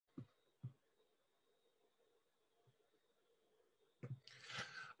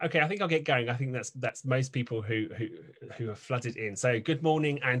Okay, I think I'll get going. I think that's most people who have flooded in. So good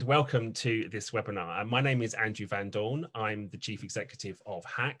morning and welcome to this webinar. My name is Andrew Van Doorn. I'm the Chief Executive of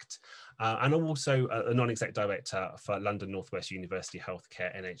HACT, and I'm also a non-exec director for London North West University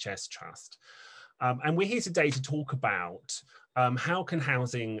Healthcare NHS Trust. And we're here today to talk about how can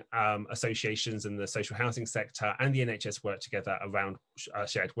housing associations and the social housing sector and the NHS work together around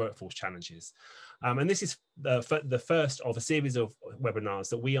shared workforce challenges. And this is the first of a series of webinars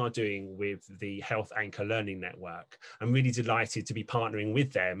that we are doing with the Health Anchor Learning Network. I'm really delighted to be partnering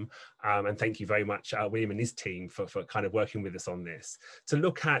with them, and thank you very much, William and his team, for kind of working with us on this, to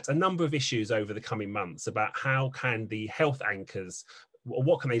look at a number of issues over the coming months about how can the health anchors,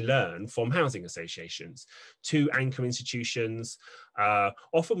 what can they learn from housing associations, two anchor institutions,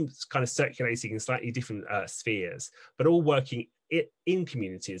 often kind of circulating in slightly different spheres, but all working in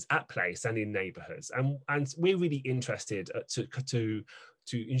communities, at place and in neighbourhoods. And we're really interested to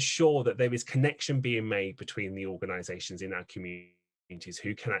ensure that there is connection being made between the organisations in our communities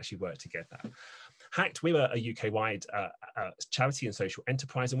who can actually work together. HACT, we're a UK-wide charity and social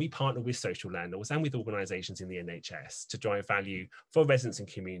enterprise, and we partner with social landlords and with organisations in the NHS to drive value for residents and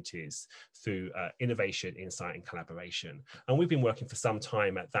communities through innovation, insight and collaboration. And we've been working for some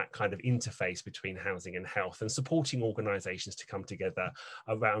time at that kind of interface between housing and health and supporting organisations to come together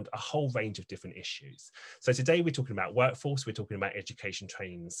around a whole range of different issues. So today we're talking about workforce, we're talking about education,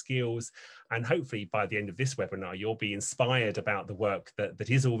 training and skills, and hopefully by the end of this webinar you'll be inspired about the work that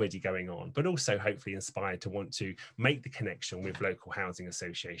is already going on, but also hopefully inspired to want to make the connection with local housing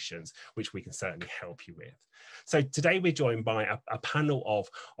associations, which we can certainly help you with. So today we're joined by a panel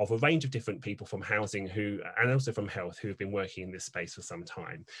of a range of different people from housing and also from health who have been working in this space for some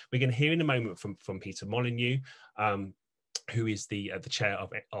time. We're going to hear in a moment from Peter Molyneux, who is the chair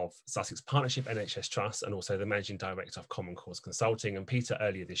of Sussex Partnership NHS Trust and also the managing director of Common Cause Consulting. And Peter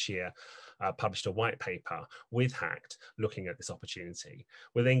earlier this year published a white paper with HACT looking at this opportunity.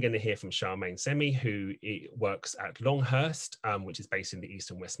 We're then going to hear from Charmaine Simei, who works at Longhurst, which is based in the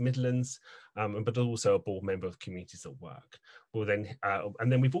East and West Midlands, but also a board member of Communities at Work. We'll then,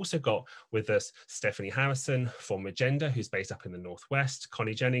 and then we've also got with us Stephanie Harrison from Regenda, who's based up in the Northwest,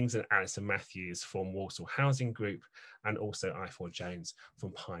 Connie Jennings and Alison Matthews from Walsall Housing Group, and also Ifor Jones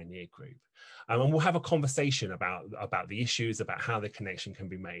from Pioneer Group. And we'll have a conversation about the issues, about how the connection can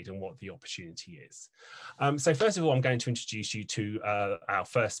be made and what the opportunity is. So first of all, I'm going to introduce you to our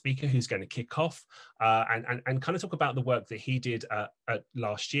first speaker, who's going to kick off and kind of talk about the work that he did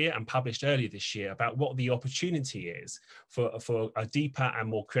last year and published earlier this year about what the opportunity is for a deeper and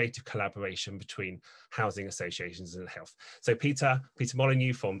more creative collaboration between housing associations and health. So Peter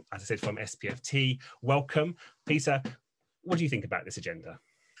Molyneux from, as I said, from SPFT, welcome. Peter, what do you think about this agenda?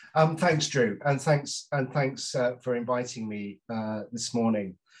 Thanks, Drew, and thanks for inviting me this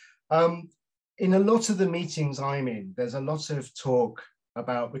morning. In a lot of the meetings I'm in, there's a lot of talk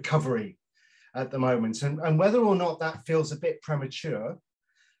about recovery at the moment, and whether or not that feels a bit premature,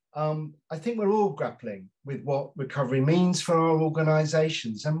 I think we're all grappling with what recovery means for our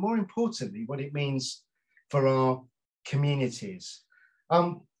organisations, and more importantly, what it means for our communities.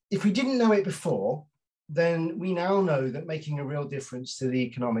 If we didn't know it before, then we now know that making a real difference to the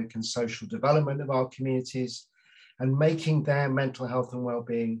economic and social development of our communities and making their mental health and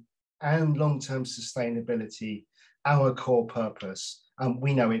well-being and long-term sustainability our core purpose,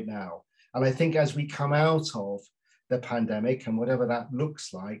 we know it now. And I think as we come out of the pandemic and whatever that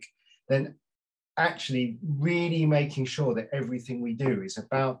looks like, then actually really making sure that everything we do is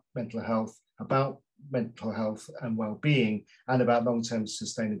about mental health and well-being and about long-term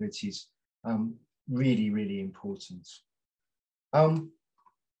sustainability is really, really important. So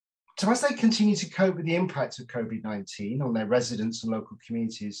as they continue to cope with the impact of COVID-19 on their residents and local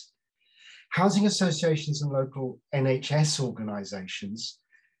communities, housing associations and local NHS organisations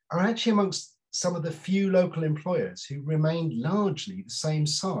are actually amongst some of the few local employers who remain largely the same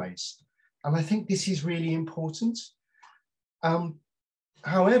size. And I think this is really important.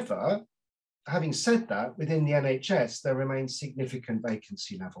 However, having said that, within the NHS, there remain significant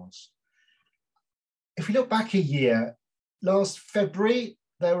vacancy levels. If we look back a year, last February,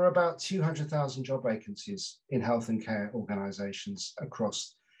 there were about 200,000 job vacancies in health and care organisations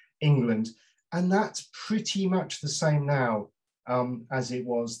across England. And that's pretty much the same now as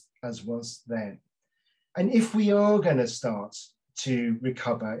was then. And if we are going to start to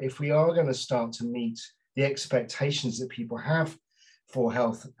recover, if we are going to start to meet the expectations that people have for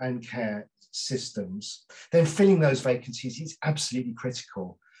health and care systems, then filling those vacancies is absolutely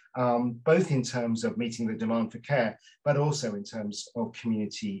critical. Both in terms of meeting the demand for care, but also in terms of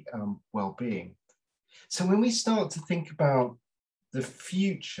community well-being. So when we start to think about the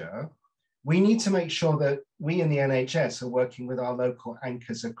future, we need to make sure that we in the NHS are working with our local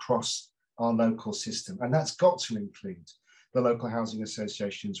anchors across our local system. And that's got to include the local housing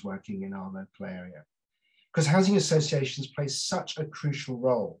associations working in our local area. Because housing associations play such a crucial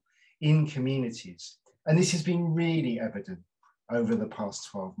role in communities. And this has been really evident over the past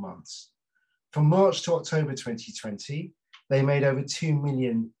 12 months. From March to October 2020, they made over 2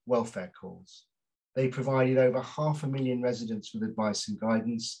 million welfare calls. They provided over 500,000 residents with advice and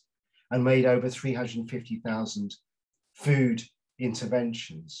guidance and made over 350,000 food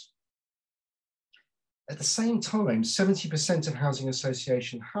interventions. At the same time, 70% of housing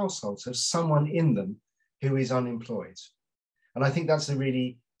association households have someone in them who is unemployed. And I think that's a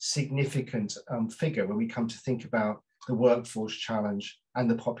really significant figure when we come to think about the workforce challenge and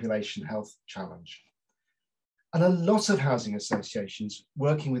the population health challenge. And a lot of housing associations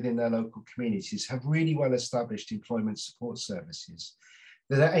working within their local communities have really well established employment support services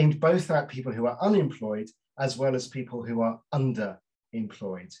that are aimed both at people who are unemployed as well as people who are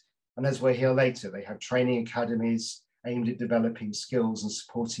underemployed. And as we'll hear later, they have training academies aimed at developing skills and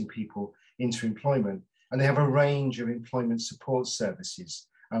supporting people into employment. And they have a range of employment support services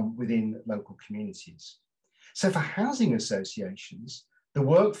within local communities. So for housing associations, the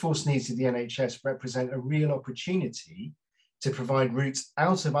workforce needs of the NHS represent a real opportunity to provide routes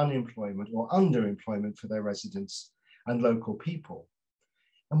out of unemployment or underemployment for their residents and local people.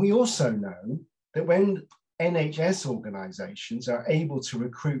 And we also know that when NHS organisations are able to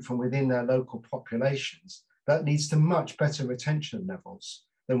recruit from within their local populations, that leads to much better retention levels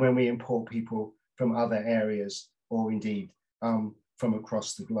than when we import people from other areas or indeed from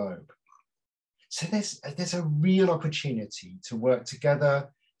across the globe. So there's a real opportunity to work together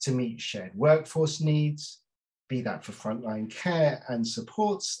to meet shared workforce needs, be that for frontline care and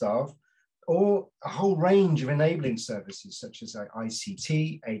support staff, or a whole range of enabling services such as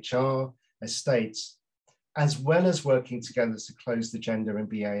ICT, HR, estates, as well as working together to close the gender and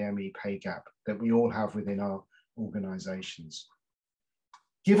BAME pay gap that we all have within our organisations.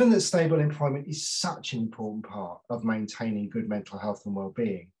 Given that stable employment is such an important part of maintaining good mental health and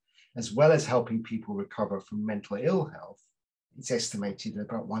well-being, as well as helping people recover from mental ill health, it's estimated that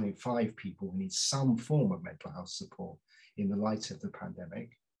about 1 in 5 people will need some form of mental health support in the light of the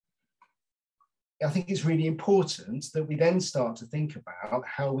pandemic. I think it's really important that we then start to think about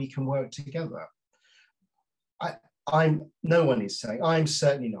how we can work together. No one is saying, I'm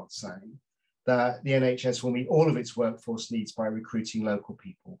certainly not saying that the NHS will meet all of its workforce needs by recruiting local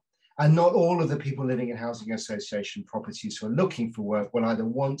people. And not all of the people living in housing association properties who are looking for work will either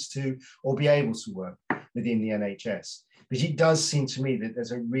want to or be able to work within the NHS. But it does seem to me that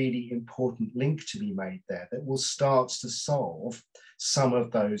there's a really important link to be made there that will start to solve some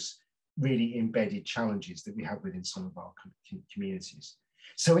of those really embedded challenges that we have within some of our communities.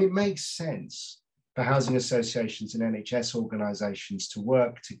 So it makes sense for housing associations and NHS organisations to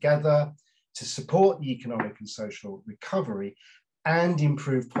work together to support the economic and social recovery and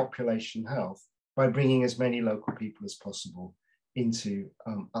improve population health by bringing as many local people as possible into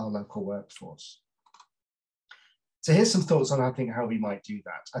our local workforce. So here's some thoughts on how we might do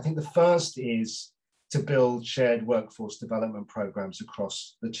that. I think the first is to build shared workforce development programs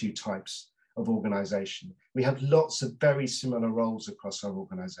across the two types of organisation. We have lots of very similar roles across our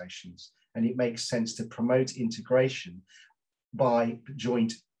organisations, and it makes sense to promote integration by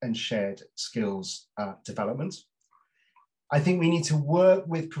joint and shared skills development. I think we need to work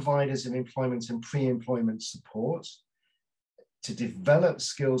with providers of employment and pre-employment support to develop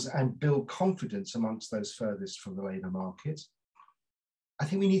skills and build confidence amongst those furthest from the labour market. I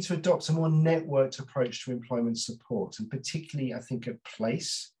think we need to adopt a more networked approach to employment support, and particularly I think at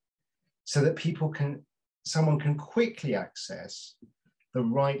place, so that someone can quickly access the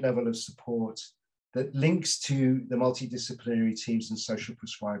right level of support that links to the multidisciplinary teams and social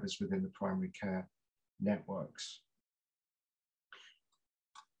prescribers within the primary care networks.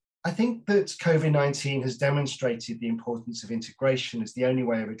 I think that COVID-19 has demonstrated the importance of integration as the only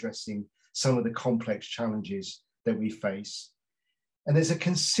way of addressing some of the complex challenges that we face. And there's a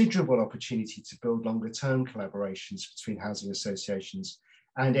considerable opportunity to build longer-term collaborations between housing associations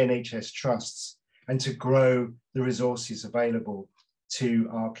and NHS trusts, and to grow the resources available to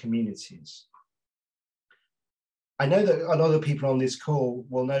our communities. I know that a lot of people on this call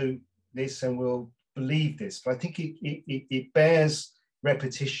will know this and will believe this, but I think it bears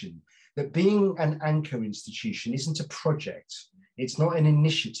repetition that being an anchor institution isn't a project, it's not an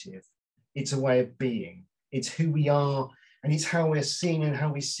initiative, it's a way of being, it's who we are, and it's how we're seen and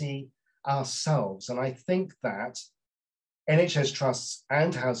how we see ourselves. And I think that NHS trusts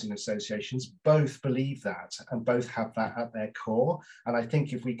and housing associations both believe that and both have that at their core. And I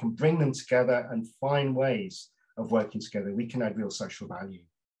think if we can bring them together and find ways of working together, we can add real social value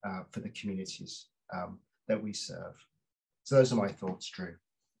for the communities that we serve. So those are my thoughts, Drew.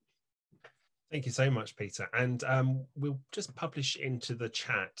 Thank you so much, Peter. And we'll just publish into the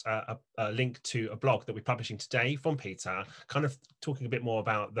chat a link to a blog that we're publishing today from Peter, kind of talking a bit more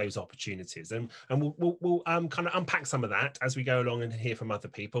about those opportunities. And we'll kind of unpack some of that as we go along and hear from other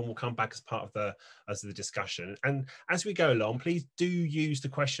people. And we'll come back as part of the discussion. And as we go along, please do use the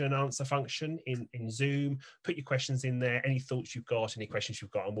question and answer function in Zoom. Put your questions in there, any thoughts you've got, any questions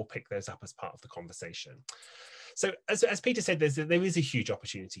you've got, and we'll pick those up as part of the conversation. So as Peter said, there is a huge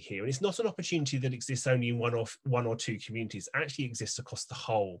opportunity here, and it's not an opportunity that exists only in one or two communities. It actually exists across the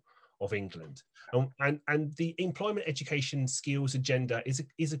whole of England. And the employment education skills agenda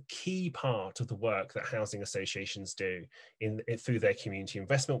is a key part of the work that housing associations do through their community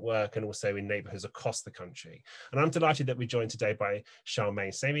investment work and also in neighbourhoods across the country. And I'm delighted that we're joined today by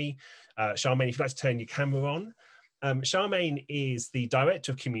Charmaine. Charmaine, if you'd like to turn your camera on. Charmaine is the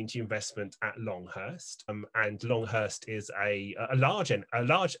Director of Community Investment at Longhurst, and Longhurst is a large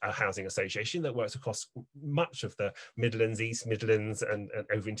housing association that works across much of the Midlands, East Midlands, and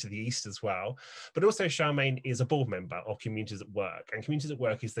over into the East as well. But also Charmaine is a board member of Communities at Work, and Communities at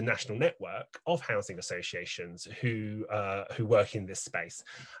Work is the national network of housing associations who work in this space.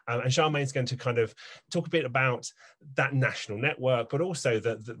 And Charmaine's going to kind of talk a bit about that national network, but also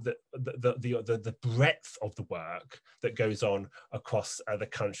the breadth of the work that goes on across the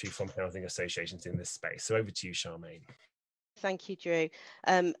country from housing associations in this space. So over to you, Charmaine. Thank you, Drew.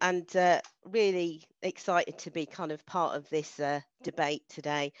 And really excited to be kind of part of this debate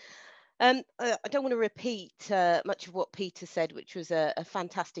today. I don't want to repeat much of what Peter said, which was a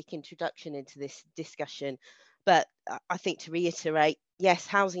fantastic introduction into this discussion. But I think to reiterate, yes,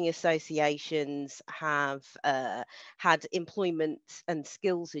 housing associations have had employment and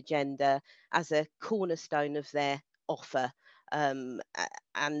skills agenda as a cornerstone of their offer. And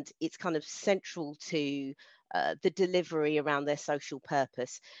it's kind of central to the delivery around their social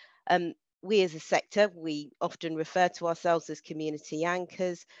purpose. We as a sector, we often refer to ourselves as community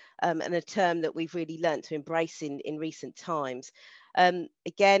anchors, and a term that we've really learnt to embrace in recent times.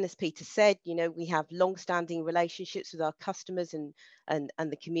 Again, as Peter said, you know, we have long-standing relationships with our customers and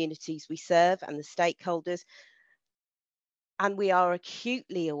the communities we serve and the stakeholders. And we are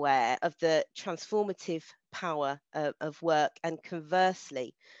acutely aware of the transformative power of work, and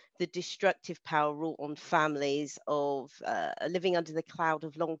conversely, the destructive power wrought on families of living under the cloud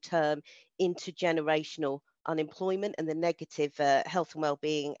of long-term intergenerational unemployment and the negative health and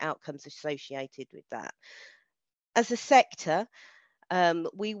well-being outcomes associated with that. As a sector,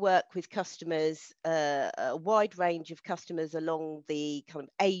 we work with customers, a wide range of customers along the kind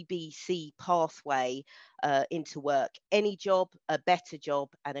of ABC pathway into work: any job, a better job,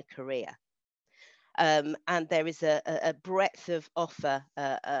 and a career. And there is a breadth of offer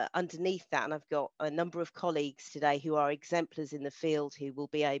underneath that. And I've got a number of colleagues today who are exemplars in the field who will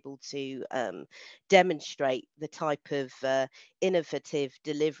be able to demonstrate the type of innovative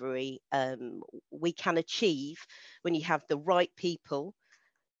delivery we can achieve when you have the right people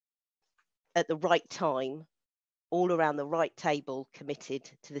at the right time, all around the right table,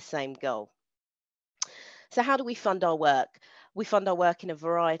 committed to the same goal. So how do we fund our work? We fund our work in a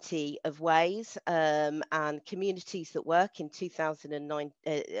variety of ways, and Communities that Work in 2009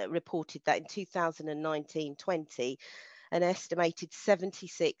 reported that in 2019-20, an estimated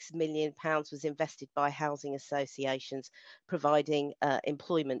 £76 million was invested by housing associations providing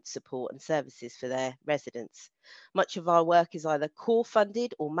employment support and services for their residents. Much of our work is either core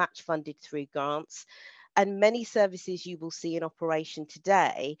funded or match funded through grants. And many services you will see in operation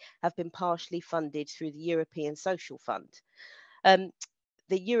today have been partially funded through the European Social Fund. The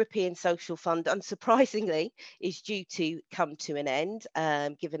European Social Fund, unsurprisingly, is due to come to an end,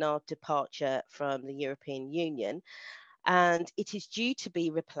 given our departure from the European Union. And it is due to be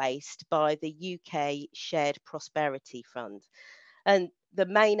replaced by the UK Shared Prosperity Fund. And the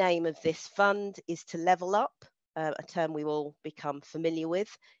main aim of this fund is to level up, a term we all become familiar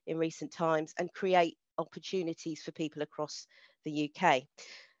with in recent times, and create opportunities for people across the UK.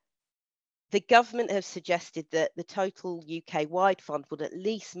 The government have suggested that the total UK-wide fund would at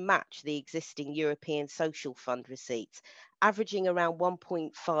least match the existing European Social Fund receipts, averaging around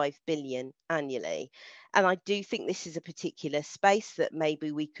 1.5 billion annually. And I do think this is a particular space that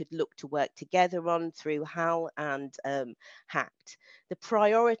maybe we could look to work together on through HAL and HACT. The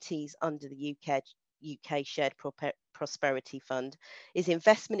priorities under the UK Shared Prosperity Fund is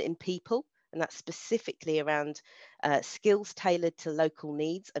investment in people and that's specifically around skills tailored to local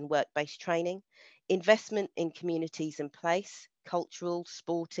needs and work-based training, investment in communities in place, cultural,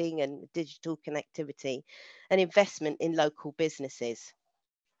 sporting and digital connectivity, and investment in local businesses.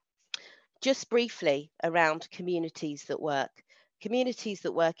 Just briefly around Communities That Work. Communities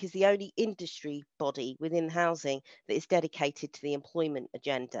That Work is the only industry body within housing that is dedicated to the employment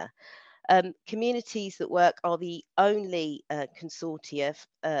agenda. Communities That Work are the only consortia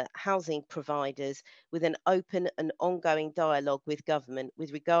of housing providers with an open and ongoing dialogue with government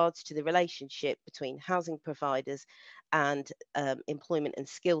with regards to the relationship between housing providers and employment and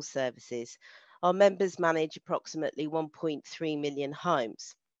skills services. Our members manage approximately 1.3 million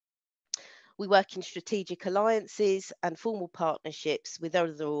homes. We work in strategic alliances and formal partnerships with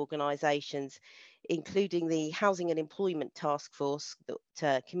other organisations, including the Housing and Employment Task Force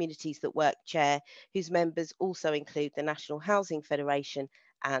that Communities That Work chair, whose members also include the National Housing Federation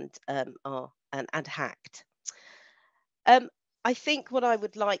and HACT. I think what I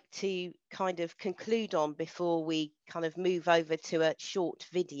would like to kind of conclude on before we kind of move over to a short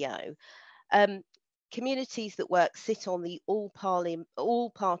video, Communities That Work sit on the all-party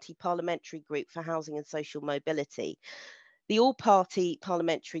parliamentary group for housing and social mobility. The all-party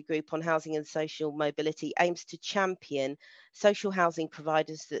parliamentary group on housing and social mobility aims to champion social housing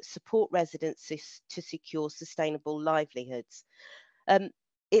providers that support residents to secure sustainable livelihoods.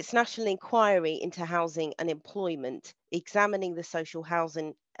 Its national inquiry into housing and employment, examining the social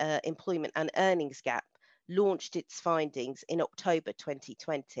housing employment and earnings gap, launched its findings in October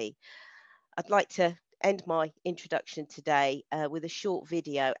 2020. I'd like to end my introduction today with a short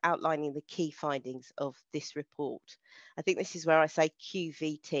video outlining the key findings of this report. I think this is where I say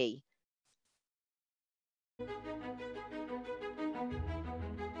QVT.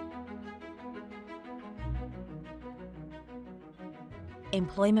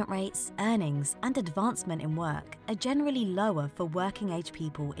 Employment rates, earnings, and advancement in work are generally lower for working-age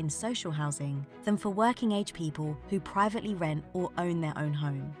people in social housing than for working-age people who privately rent or own their own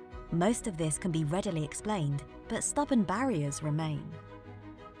home. Most of this can be readily explained, but stubborn barriers remain.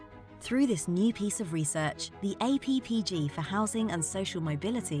 Through this new piece of research, the APPG for Housing and Social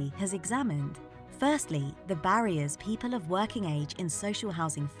Mobility has examined, firstly, the barriers people of working age in social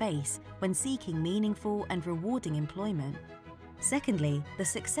housing face when seeking meaningful and rewarding employment. Secondly, the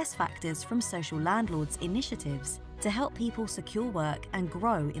success factors from social landlords' initiatives to help people secure work and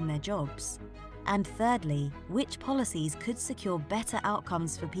grow in their jobs. And thirdly, which policies could secure better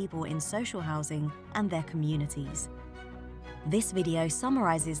outcomes for people in social housing and their communities. This video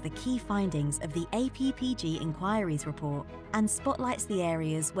summarises the key findings of the APPG Inquiries report and spotlights the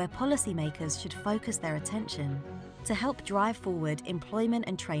areas where policymakers should focus their attention to help drive forward employment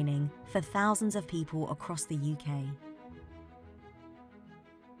and training for thousands of people across the UK.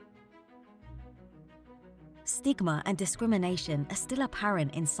 Stigma and discrimination are still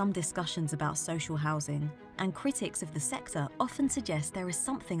apparent in some discussions about social housing, and critics of the sector often suggest there is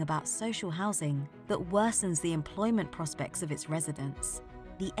something about social housing that worsens the employment prospects of its residents.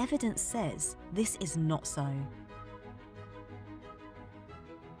 The evidence says this is not so.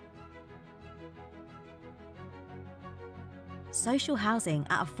 Social housing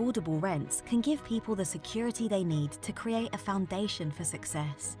at affordable rents can give people the security they need to create a foundation for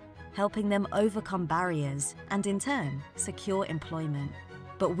success, helping them overcome barriers and, in turn, secure employment.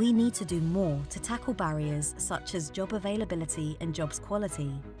 But we need to do more to tackle barriers such as job availability and jobs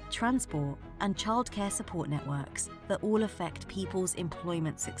quality, transport, and childcare support networks that all affect people's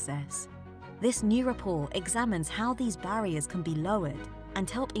employment success. This new report examines how these barriers can be lowered and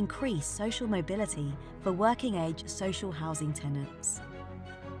help increase social mobility for working-age social housing tenants.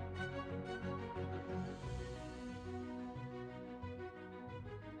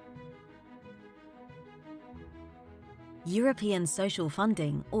 European Social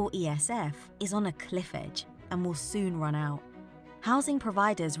Funding, or ESF, is on a cliff edge and will soon run out. Housing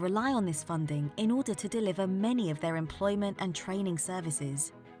providers rely on this funding in order to deliver many of their employment and training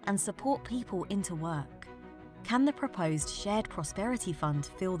services and support people into work. Can the proposed Shared Prosperity Fund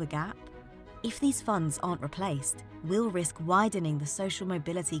fill the gap? If these funds aren't replaced, we'll risk widening the social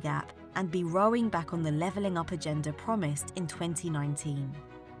mobility gap and be rowing back on the levelling up agenda promised in 2019.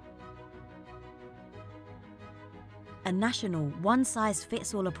 A national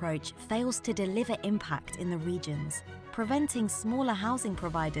one-size-fits-all approach fails to deliver impact in the regions, preventing smaller housing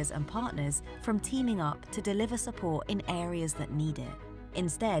providers and partners from teaming up to deliver support in areas that need it.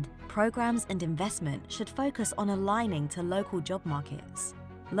 Instead, programs and investment should focus on aligning to local job markets.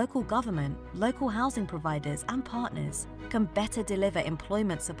 Local government, local housing providers and partners can better deliver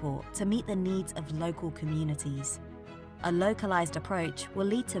employment support to meet the needs of local communities. A localised approach will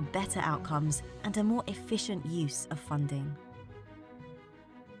lead to better outcomes and a more efficient use of funding.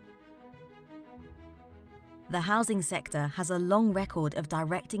 The housing sector has a long record of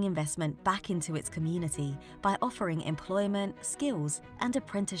directing investment back into its community by offering employment, skills, and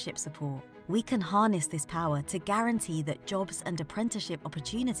apprenticeship support. We can harness this power to guarantee that jobs and apprenticeship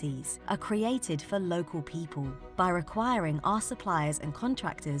opportunities are created for local people by requiring our suppliers and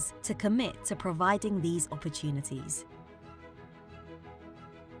contractors to commit to providing these opportunities.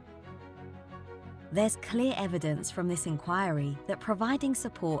 There's clear evidence from this inquiry that providing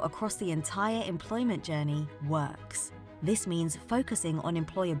support across the entire employment journey works. This means focusing on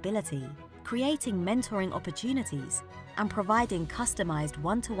employability, creating mentoring opportunities, and providing customised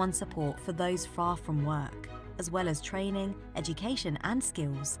one-to-one support for those far from work, as well as training, education and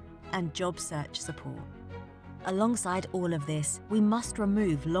skills, and job search support. Alongside all of this, we must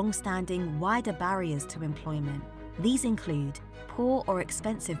remove long-standing, wider barriers to employment. These include poor or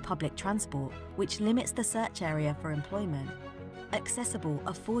expensive public transport, which limits the search area for employment, accessible,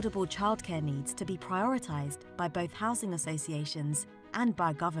 affordable childcare needs to be prioritised by both housing associations and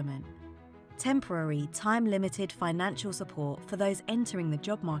by government, temporary, time-limited financial support for those entering the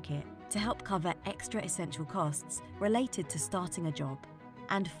job market to help cover extra essential costs related to starting a job,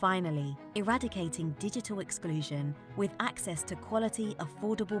 and finally, eradicating digital exclusion with access to quality,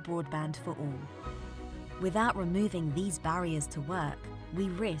 affordable broadband for all. Without removing these barriers to work, we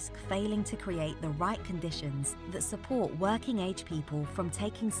risk failing to create the right conditions that support working-age people from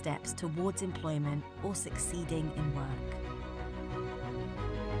taking steps towards employment or succeeding in work.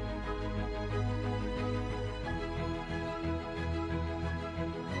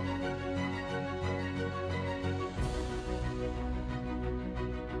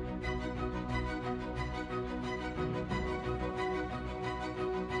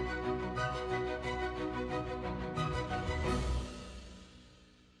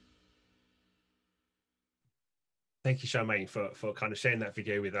 Thank you, Charmaine, for kind of sharing that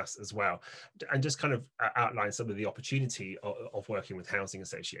video with us as well, and just kind of outline some of the opportunity of working with housing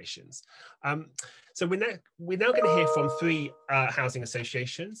associations. So we're now going to hear from 3 housing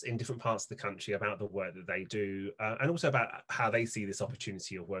associations in different parts of the country about the work that they do, and also about how they see this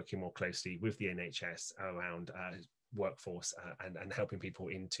opportunity of working more closely with the NHS around workforce and helping people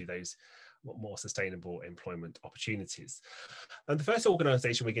into those more sustainable employment opportunities. And the first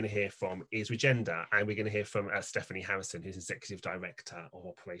organisation we're going to hear from is Regenda, and we're going to hear from Stephanie Harrison, who's Executive Director of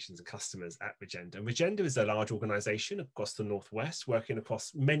Operations and Customers at Regenda. And Regenda is a large organisation across the Northwest, working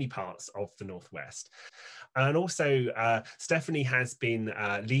across many parts of the Northwest. And also, Stephanie has been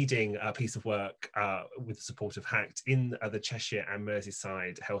leading a piece of work with the support of HACT in the Cheshire and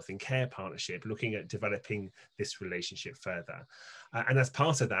Merseyside Health and Care Partnership, looking at developing this relationship further. And as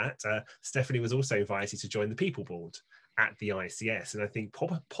part of that, Stephanie was also invited to join the People Board at the ICS. And I think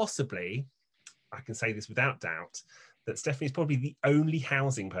possibly, I can say this without doubt, that Stephanie is probably the only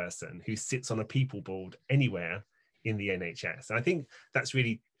housing person who sits on a People Board anywhere in the NHS. And I think that's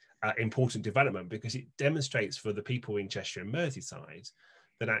really important development, because it demonstrates for the people in Cheshire and Merseyside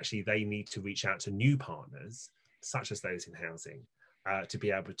that actually they need to reach out to new partners, such as those in housing, to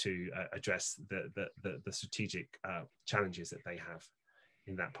be able to address the strategic challenges that they have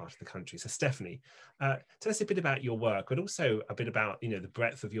in that part of the country. So Stephanie, tell us a bit about your work, but also a bit about the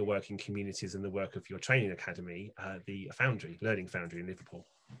breadth of your work in communities and the work of your training academy, the Foundry, Learning Foundry in Liverpool.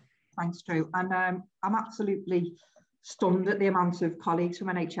 Thanks, Drew. And I'm absolutely stunned at the amount of colleagues from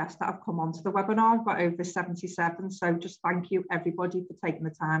NHS that have come onto the webinar. I've got over 77, so just thank you everybody for taking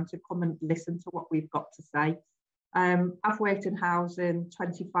the time to come and listen to what we've got to say. I've worked in housing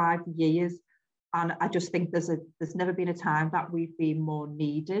 25 years, and I just think there's never been a time that we've been more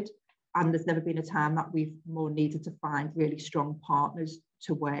needed, and there's never been a time that we've more needed to find really strong partners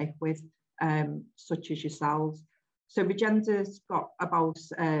to work with, such as yourselves. So Regenda's got about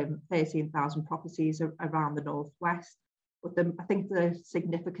 13,000 properties around the Northwest. But I think the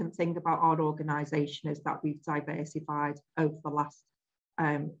significant thing about our organisation is that we've diversified over the last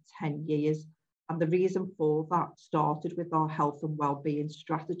 10 years. And the reason for that started with our health and wellbeing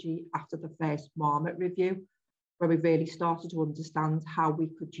strategy after the first Marmot review, where we really started to understand how we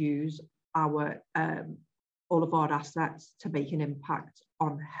could use our all of our assets to make an impact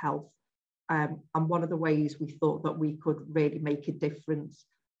on health. And one of the ways we thought that we could really make a difference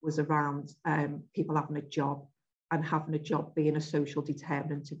was around people having a job, and having a job being a social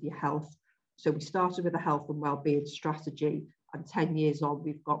determinant of your health. So we started with a health and wellbeing strategy, and 10 years on,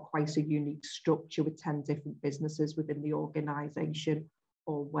 we've got quite a unique structure with 10 different businesses within the organisation,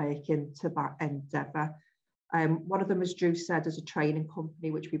 all working to that endeavour. One of them, as Drew said, is a training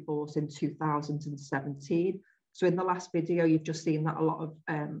company which we bought in 2017. So in the last video, you've just seen that a lot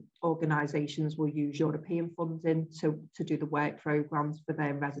of organisations will use European funding to do the work programmes for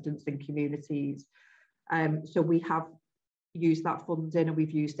their residents and communities. So we have used that funding, and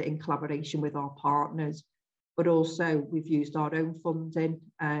we've used it in collaboration with our partners, but also we've used our own funding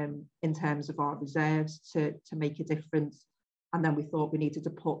in terms of our reserves to make a difference. And then we thought we needed to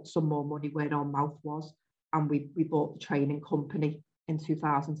put some more money where our mouth was, and we bought the training company in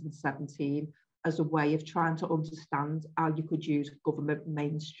 2017 as a way of trying to understand how you could use government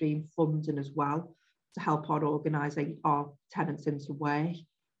mainstream funding as well to help our tenants into work.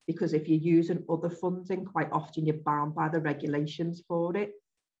 Because if you're using other funding, quite often you're bound by the regulations for it.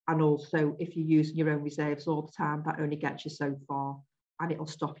 And also, if you're using your own reserves all the time, that only gets you so far, and it'll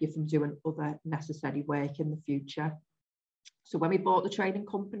stop you from doing other necessary work in the future. So when we bought the training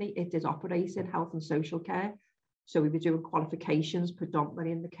company, it did operate in health and social care. So we were doing qualifications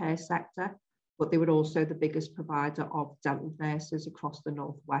predominantly in the care sector, but they were also the biggest provider of dental nurses across the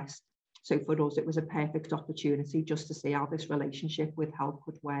Northwest. So for us, it was a perfect opportunity just to see how this relationship with health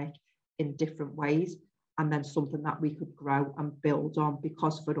could work in different ways, and then something that we could grow and build on,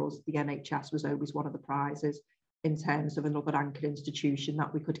 because for us, the NHS was always one of the prizes in terms of another anchored institution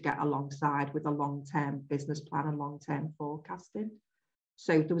that we could get alongside with a long-term business plan and long-term forecasting.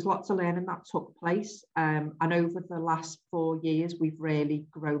 So there was lots of learning that took place. And over the last 4 years, we've really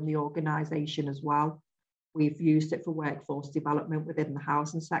grown the organisation as well. We've used it for workforce development within the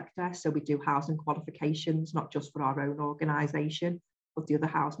housing sector. So we do housing qualifications, not just for our own organisation, but the other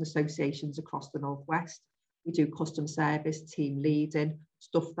housing associations across the Northwest. We do custom service, team leading,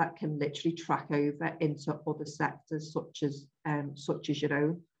 stuff that can literally track over into other sectors such as your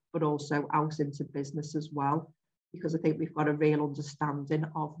own, but also out into business as well. Because I think we've got a real understanding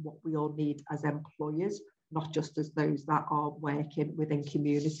of what we all need as employers, not just as those that are working within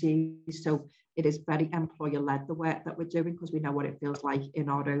communities. So it is very employer-led, the work that we're doing, because we know what it feels like in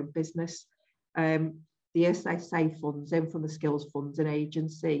our own business. The SSA funding from the Skills Funding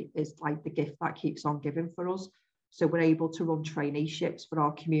Agency is like the gift that keeps on giving for us. So we're able to run traineeships for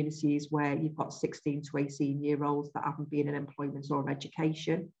our communities where you've got 16 to 18-year-olds that haven't been in employment or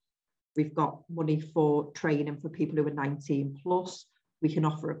education. We've got money for training for people who are 19 plus. We can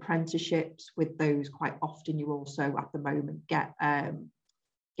offer apprenticeships with those. Quite often you also at the moment get an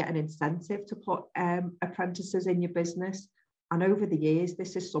incentive to put apprentices in your business. And over the years,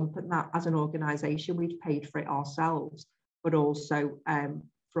 this is something that as an organisation, we've paid for it ourselves, but also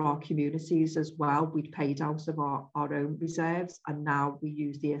for our communities as well. We'd paid out of our own reserves, and now we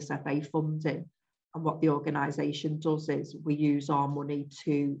use the SFA funding. And what the organisation does is we use our money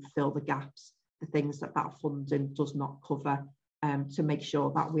to fill the gaps, the things that funding does not cover, to make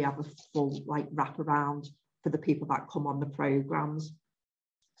sure that we have a full wraparound for the people that come on the programmes.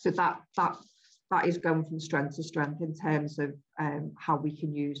 So that is going from strength to strength in terms of how we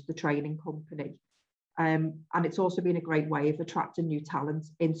can use the training company. And it's also been a great way of attracting new talent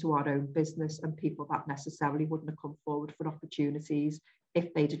into our own business, and people that necessarily wouldn't have come forward for opportunities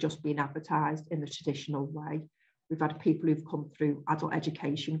if they'd have just been advertised in the traditional way. We've had people who've come through adult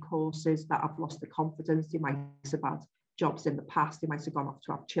education courses that have lost the confidence. They might have had jobs in the past, they might have gone off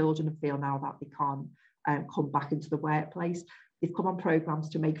to have children and feel now that they can't come back into the workplace. They've come on programmes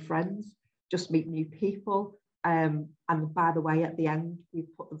to make friends, just meet new people. And by the way, at the end,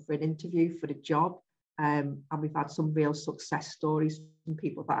 we've put them for an interview for a job. And we've had some real success stories from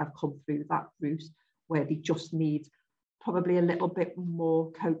people that have come through that route where they just need probably a little bit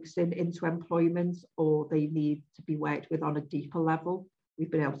more coaxing into employment, or they need to be worked with on a deeper level. We've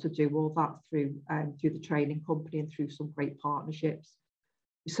been able to do all that through the training company and through some great partnerships.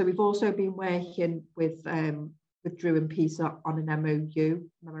 So we've also been working with Drew and Peter on an MOU,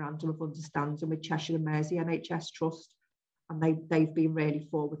 Memorandum of Understanding, with Cheshire and Mersey NHS Trust. And they've been really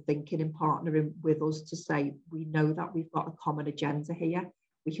forward thinking in partnering with us to say, we know that we've got a common agenda here.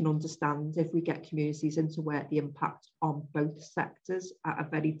 We can understand if we get communities into work, the impact on both sectors at a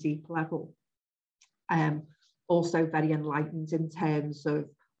very deep level. Also very enlightened in terms of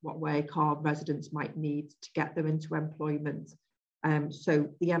what work our residents might need to get them into employment. So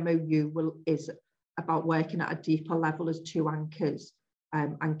the MOU is about working at a deeper level as two anchors,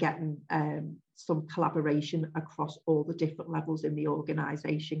 and getting some collaboration across all the different levels in the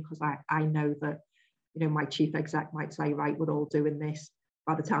organisation, because I know that, you know, my chief exec might say, right, we're all doing this.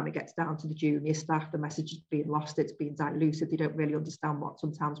 By the time it gets down to the junior staff, the message is being lost, it's being diluted, they don't really understand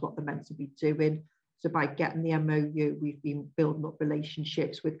sometimes what they're meant to be doing. So by getting the MOU, we've been building up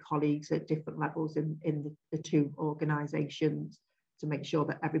relationships with colleagues at different levels in the two organisations to make sure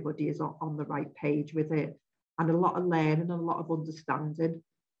that everybody is on the right page with it. And a lot of learning and a lot of understanding.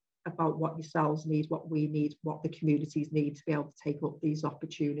 about what yourselves need, what we need, what the communities need to be able to take up these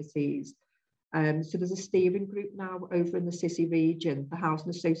opportunities. So there's a steering group now over in the City region. The housing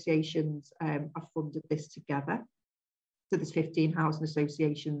associations have funded this together. So there's 15 housing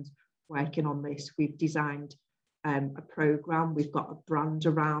associations working on this. We've designed a programme, we've got a brand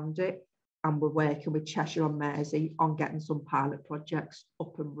around it, and we're working with Cheshire on Mersey on getting some pilot projects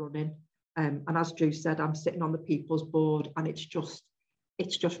up and running. And as Drew said, I'm sitting on the People's Board, and it's just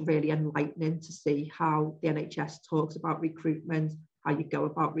really enlightening to see how the NHS talks about recruitment, how you go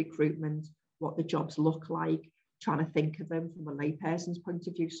about recruitment, what the jobs look like, trying to think of them from a layperson's point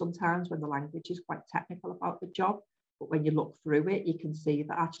of view sometimes when the language is quite technical about the job. But when you look through it, you can see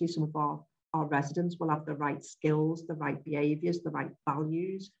that actually some of our residents will have the right skills, the right behaviours, the right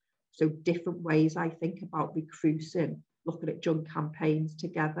values. So different ways, I think, about recruiting, looking at joint campaigns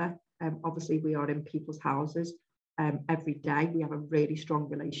together. Obviously, we are in people's houses every day. We have a really strong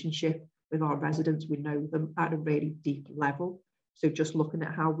relationship with our residents. We know them at a really deep level. So just looking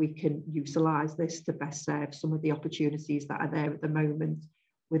at how we can utilise this to best serve some of the opportunities that are there at the moment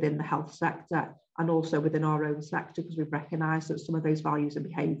within the health sector and also within our own sector, because we've recognised that some of those values and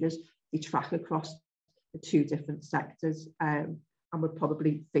behaviours, they track across the two different sectors. And we're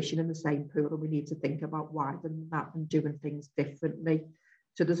probably fishing in the same pool, and we need to think about widening that and doing things differently.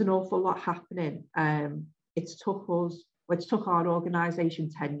 So there's an awful lot happening. It's took our organisation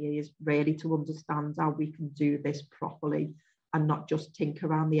 10 years really to understand how we can do this properly and not just tinker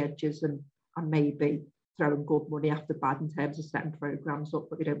around the edges and maybe throwing good money after bad in terms of setting programmes up,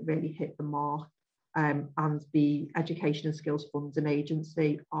 but they don't really hit the mark. And the Education and Skills Funding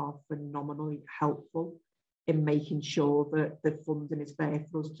Agency are phenomenally helpful in making sure that the funding is there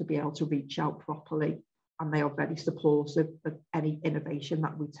for us to be able to reach out properly. And they are very supportive of any innovation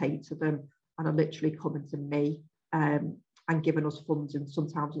that we take to them, and are literally coming to me and giving us funding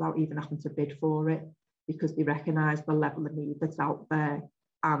sometimes without even having to bid for it, because they recognise the level of need that's out there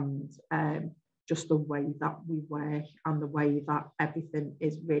and just the way that we work and the way that everything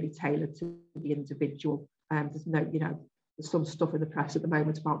is really tailored to the individual. There's no, there's some stuff in the press at the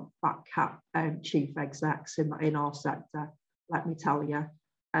moment about fat cat chief execs in our sector. Let me tell you,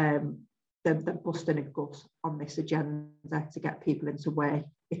 they're busting a gut on this agenda to get people into work.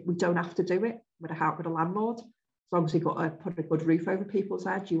 If we don't have to do it with a landlord, as long as we've got to put a good roof over people's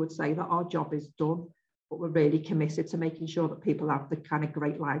heads, you would say that our job is done. But we're really committed to making sure that people have the kind of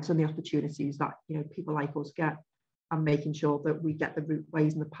great lives and the opportunities that people like us get, and making sure that we get the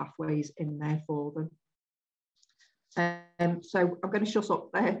routeways and the pathways in there for them. So I'm going to shut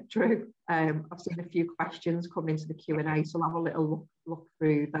up there, Drew. I've seen a few questions coming into the Q&A, so I'll have a little look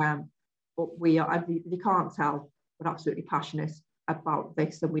through them. But we are, if you can't tell, we're absolutely passionate about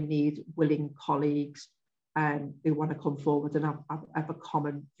this, and we need willing colleagues who want to come forward and have a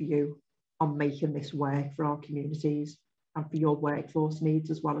common view on making this work for our communities and for your workforce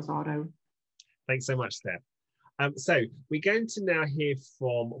needs as well as our own. Thanks so much, Steph. So we're going to now hear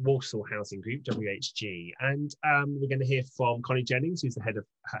from Walsall Housing Group, WHG, and we're going to hear from Connie Jennings, who's the head of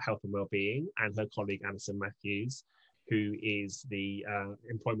Health and Wellbeing, and her colleague Alison Matthews, who is the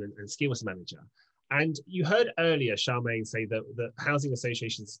Employment and Skills Manager. And you heard earlier Charmaine say that housing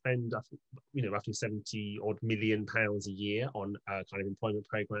associations spend, roughly £70 million a year on kind of employment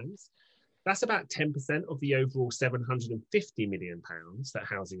programmes. That's about 10% of the overall £750 million that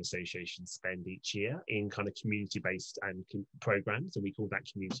housing associations spend each year in kind of community-based and programmes, and we call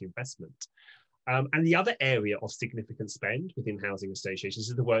that community investment. And the other area of significant spend within housing associations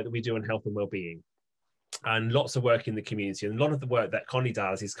is the work that we do on health and wellbeing. And lots of work in the community, and a lot of the work that Connie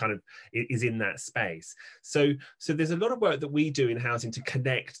does is in that space. So there's a lot of work that we do in housing to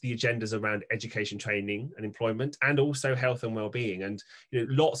connect the agendas around education, training and employment, and also health and wellbeing. And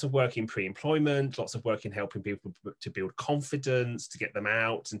lots of work in pre-employment, lots of work in helping people to build confidence, to get them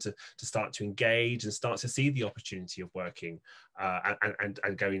out and to start to engage and start to see the opportunity of working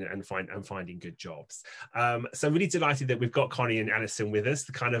and going and finding good jobs. So I'm really delighted that we've got Connie and Alison with us,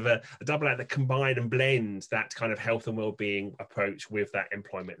 the kind of a double act that combine and blend that kind of health and wellbeing approach with that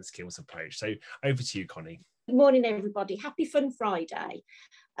employment and skills approach. So over to you, Connie. Good morning, everybody. Happy Fun Friday.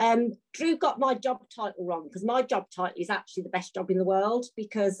 Drew got my job title wrong, because my job title is actually the best job in the world,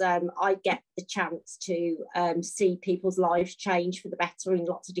 because I get the chance to see people's lives change for the better in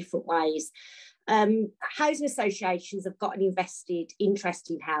lots of different ways. Housing associations have got an invested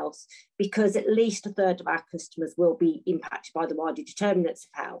interest in health, because at least a third of our customers will be impacted by the wider determinants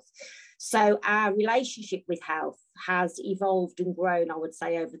of health. So our relationship with health has evolved and grown, I would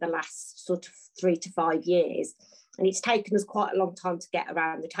say, over the last sort of 3 to 5 years. And it's taken us quite a long time to get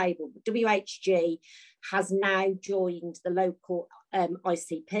around the table. But WHG has now joined the local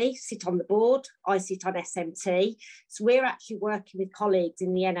ICP, sit on the board. I sit on SMT. So we're actually working with colleagues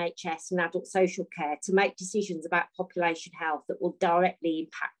in the NHS and adult social care to make decisions about population health that will directly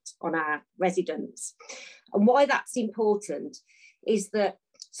impact on our residents. And why that's important is that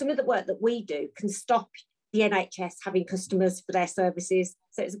some of the work that we do can stop the NHS having customers for their services.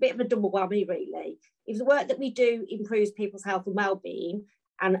 So it's a bit of a double whammy, really. If the work that we do improves people's health and well-being,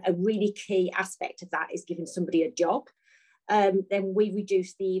 and a really key aspect of that is giving somebody a job, then we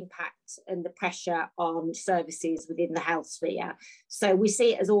reduce the impact and the pressure on services within the health sphere. So we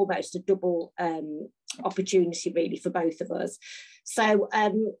see it as almost a double opportunity, really, for both of us. So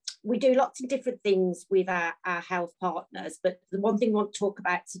we do lots of different things with our health partners, but the one thing we want to talk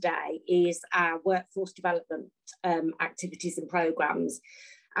about today is our workforce development activities and programmes.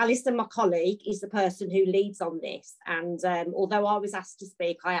 Alison, my colleague, is the person who leads on this. And although I was asked to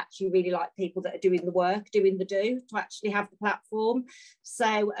speak, I actually really like people that are doing the work, doing the do, to actually have the platform.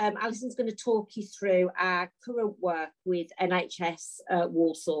 So Alison's going to talk you through our current work with NHS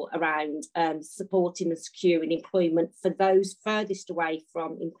Walsall around supporting and securing employment for those furthest away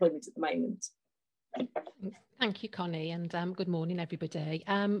from employment at the moment. Thank you, Connie, and good morning, everybody.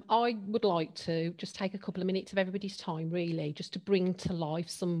 I would like to just take a couple of minutes of everybody's time, really, just to bring to life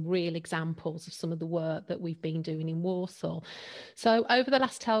some real examples of some of the work that we've been doing in Walsall. So over the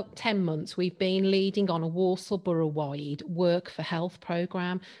last 10 months, we've been leading on a Walsall Borough-wide Work for Health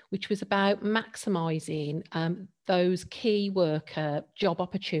programme, which was about maximising those key worker job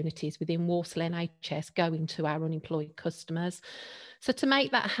opportunities within Walsall NHS going to our unemployed customers. So to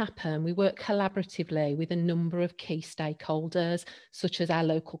make that happen, we work collaboratively with a number of key stakeholders, such as our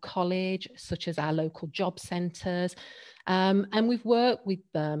local college, such as our local job centres, and we've worked with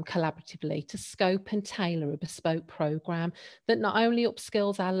them collaboratively to scope and tailor a bespoke programme that not only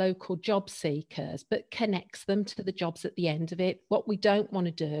upskills our local job seekers, but connects them to the jobs at the end of it. What we don't want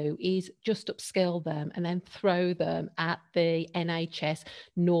to do is just upskill them and then throw them at the NHS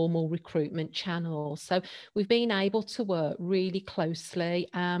normal recruitment channels. So we've been able to work really closely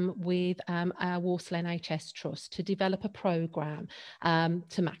with our Walsall NHS Trust to develop a programme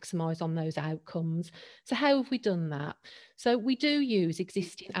to maximise on those outcomes. So how have we done that? So we do use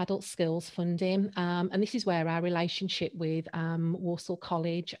existing adult skills funding, and this is where our relationship with Walsall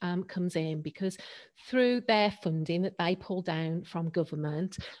College comes in, because through their funding that they pull down from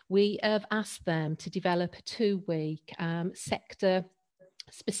government, we have asked them to develop a 2-week sector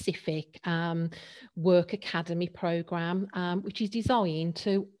specific work academy programme, which is designed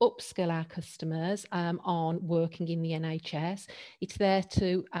to upskill our customers on working in the NHS. It's there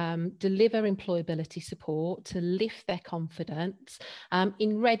to deliver employability support, to lift their confidence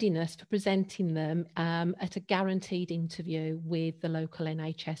in readiness for presenting them at a guaranteed interview with the local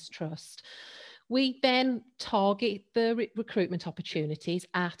NHS Trust. We then target the recruitment opportunities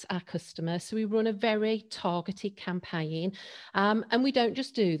at our customers. So we run a very targeted campaign, and we don't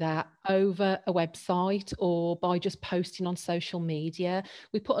just do that over a website or by just posting on social media.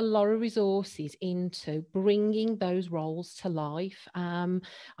 We put a lot of resources into bringing those roles to life.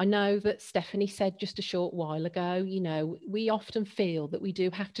 I know that Stephanie said just a short while ago, you know, we often feel that we do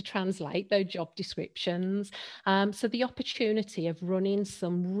have to translate those job descriptions. So the opportunity of running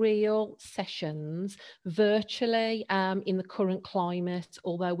some real sessions virtually in the current climate,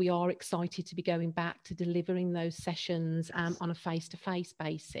 although we are excited to be going back to delivering those sessions on a face-to-face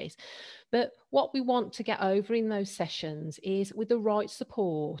basis. But what we want to get over in those sessions is, with the right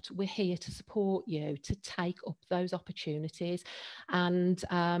support, we're here to support you to take up those opportunities and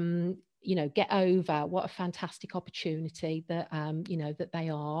you know, get over what a fantastic opportunity that you know, that they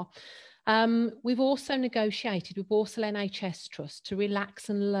are. We've also negotiated with Walsall NHS Trust to relax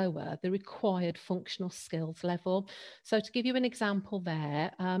and lower the required functional skills level. So to give you an example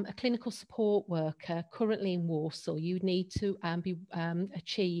there, a clinical support worker currently in Walsall, you need to be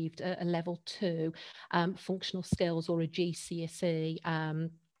achieved a level 2 functional skills or a GCSE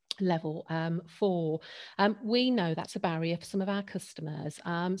level 4. We know that's a barrier for some of our customers.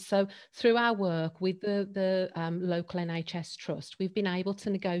 So through our work with the local NHS Trust, we've been able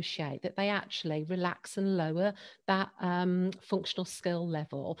to negotiate that they actually relax and lower that functional skill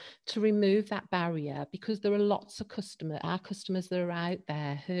level to remove that barrier, because there are lots of our customers that are out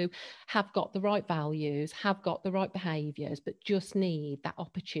there who have got the right values, have got the right behaviours, but just need that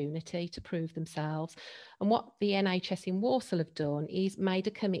opportunity to prove themselves. And what the NHS in Walsall have done is made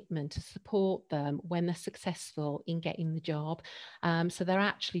a commitment to support them when they're successful in getting the job. So they're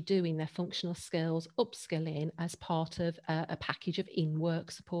actually doing their functional skills upskilling as part of a package of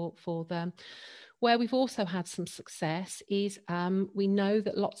in-work support for them. Where we've also had some success is we know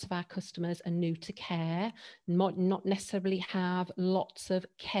that lots of our customers are new to care, might not necessarily have lots of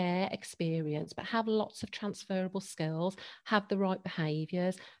care experience, but have lots of transferable skills, have the right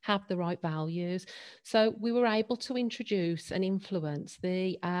behaviours, have the right values. So we were able to introduce and influence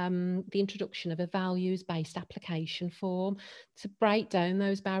the introduction of a values-based application form to break down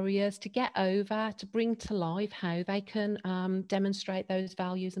those barriers, to get over, to bring to life how they can demonstrate those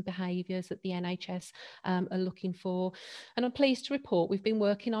values and behaviours that the NHS are looking for. And I'm pleased to report we've been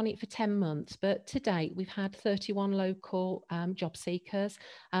working on it for 10 months, but to date we've had 31 local job seekers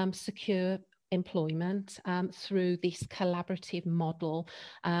secure employment through this collaborative model,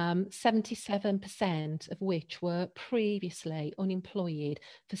 77% of which were previously unemployed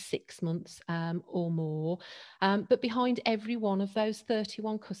for 6 months or more. But behind every one of those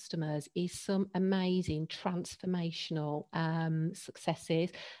 31 customers is some amazing transformational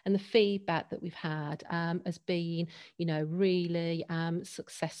successes, and the feedback that we've had has been, you know, really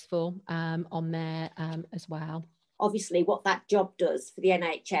successful on there as well. Obviously, what that job does for the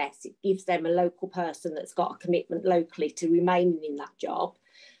NHS, it gives them a local person that's got a commitment locally to remaining in that job.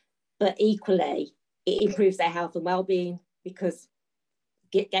 But equally, it improves their health and wellbeing, because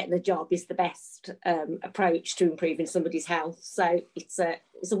getting a job is the best approach to improving somebody's health. So it's a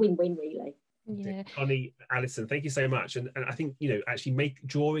win-win, really. Yeah. Connie, Alison, thank you so much. And I think, you know, actually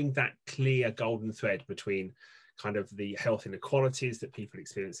drawing that clear golden thread between kind of the health inequalities that people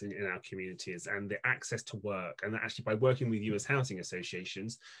experience in our communities and the access to work, and that actually by working with you as housing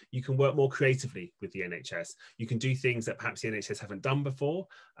associations, you can work more creatively with the NHS. You can do things that perhaps the NHS haven't done before,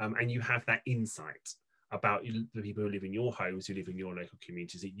 and you have that insight about the people who live in your homes, who live in your local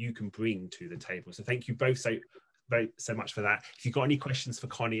communities, that you can bring to the table. So thank you both so much for that. If you've got any questions for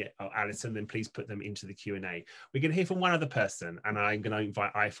Connie or Alison, then please put them into the Q&A. We're going to hear from one other person, and I'm going to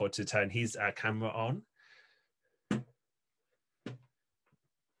invite Ifor to turn his camera on.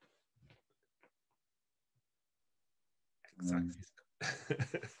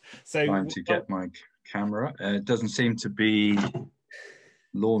 So trying to get my camera. It doesn't seem to be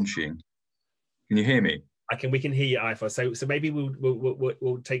launching. Can you hear me? We can hear you, Ifor. So maybe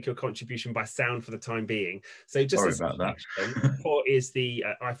we'll take your contribution by sound for the time being. So just sorry about that. Ifor is the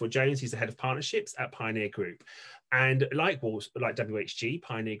Ifor Jones. He's the head of partnerships at Pioneer Group. And like WHG,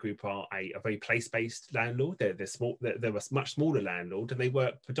 Pioneer Group are a very place-based landlord. They're small. They're a much smaller landlord, and they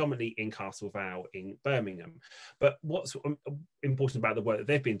work predominantly in Castle Vale in Birmingham. But what's important about the work that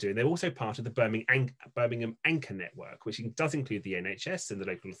they've been doing, they're also part of the Birmingham Anchor Network, which does include the NHS and the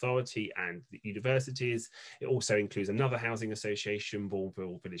local authority and the universities. It also includes another housing association,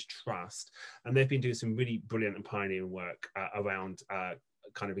 Bourneville Village Trust, and they've been doing some really brilliant and pioneering work around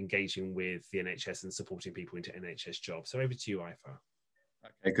kind of engaging with the NHS and supporting people into NHS jobs. So over to you, Ifor.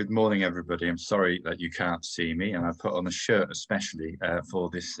 Okay, good morning, everybody. I'm sorry that you can't see me, and I put on a shirt especially for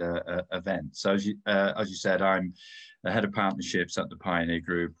this event. So as you said, I'm the head of partnerships at the Pioneer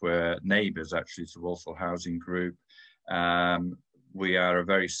Group. We're neighbours actually to Walsall Housing Group. We are a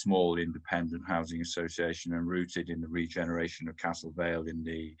very small independent housing association and rooted in the regeneration of Castle Vale in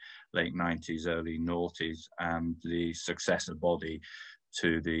the late 90s, early noughties, and the successor body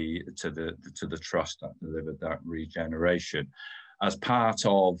to the trust that delivered that regeneration. As part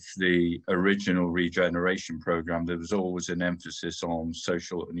of the original regeneration programme, there was always an emphasis on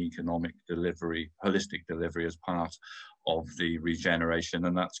social and economic delivery, holistic delivery as part of the regeneration,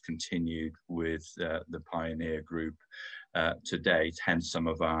 and that's continued with the Pioneer Group to date, hence some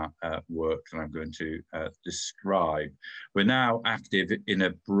of our work that I'm going to describe. We're now active in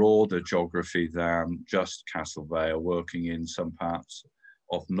a broader geography than just Castle Vale, working in some parts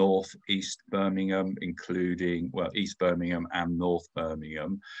of North East Birmingham, including, well, East Birmingham and North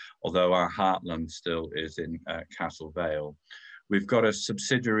Birmingham, although our heartland still is in Castle Vale. We've got a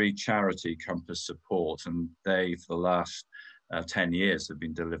subsidiary charity, Compass Support, and they, for the last 10 years, have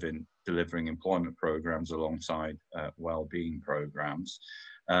been delivering employment programs alongside wellbeing programs.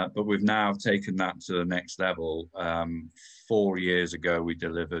 But we've now taken that to the next level. 4 years ago, we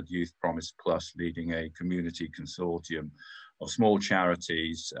delivered Youth Promise Plus, leading a community consortium of small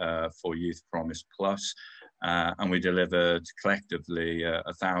charities for Youth Promise Plus, and we delivered collectively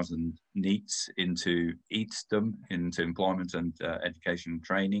 1,000 NEETs into EATSDom, into employment and education and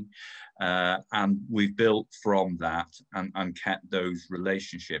training, and we've built from that and kept those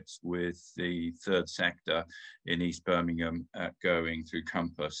relationships with the third sector in East Birmingham going through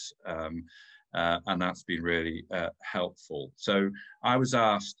Compass. And that's been really helpful. So I was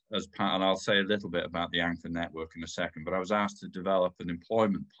asked as part, and I'll say a little bit about the Anchor Network in a second, but I was asked to develop an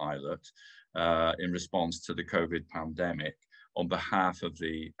employment pilot in response to the COVID pandemic, on behalf of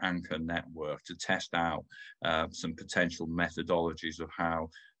the anchor network to test out some potential methodologies of how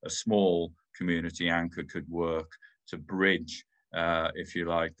a small community anchor could work to bridge, if you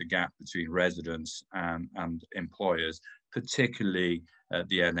like, the gap between residents and employers, particularly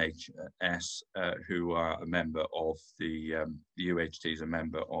the NHS, who are a member of the UHT is a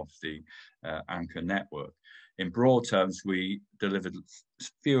member of the anchor network. In broad terms, we delivered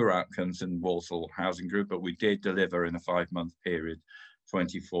fewer outcomes than Walsall Housing Group, but we did deliver in a 5-month period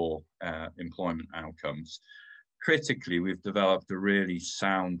 24 employment outcomes. Critically, we've developed a really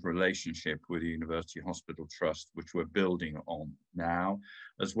sound relationship with the University Hospital Trust, which we're building on now,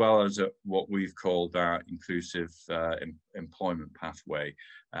 as well as what we've called our inclusive employment pathway,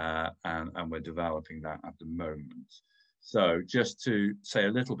 and we're developing that at the moment. So just to say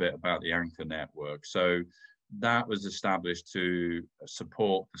a little bit about the anchor network. So that was established to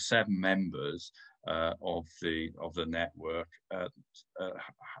support the 7 members of the network,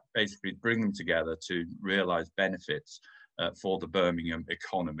 basically bring them together to realise benefits for the Birmingham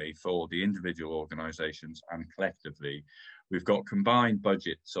economy, for the individual organisations and collectively. We've got combined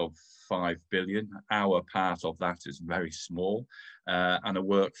budgets of 5 billion. Our part of that is very small, and a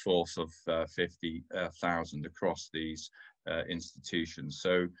workforce of 50,000 across these institutions.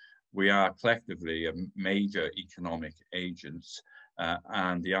 So we are collectively a major economic agents,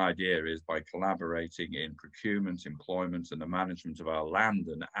 and the idea is by collaborating in procurement, employment and the management of our land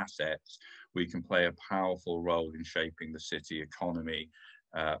and assets, we can play a powerful role in shaping the city economy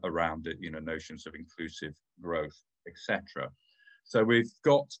around it, notions of inclusive growth, etc. So we've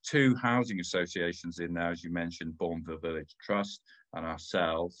got 2 housing associations in there, as you mentioned, Bourneville Village Trust and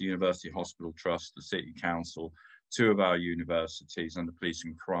ourselves, the University Hospital Trust, the City Council, 2 of our universities and the Police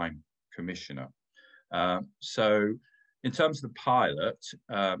and Crime Commissioner. So in terms of the pilot,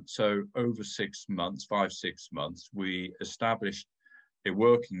 so over 6 months, 5-6 months, we established a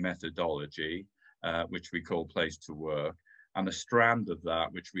working methodology, which we call Place to Work, and a strand of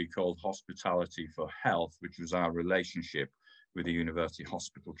that, which we called Hospitality for Health, which was our relationship with the University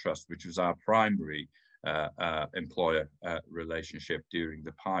Hospital Trust, which was our primary employer relationship during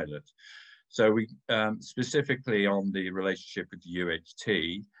the pilot. So we specifically on the relationship with the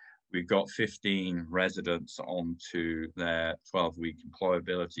UHT, we got 15 residents onto their 12-week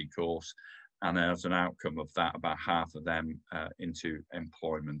employability course, and as an outcome of that, about half of them into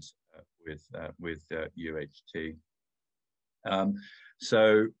employment with UHT.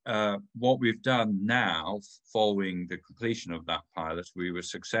 So what we've done now, following the completion of that pilot, we were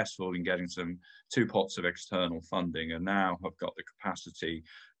successful in getting 2 pots of external funding, and now have got the capacity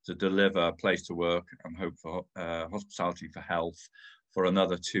to deliver Place to Work and hope for Hospitality for Health for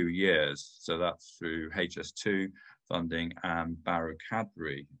another 2 years. So that's through HS2 funding and Barrow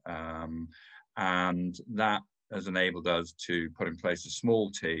Cadbury. And that has enabled us to put in place a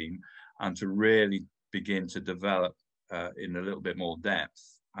small team and to really begin to develop in a little bit more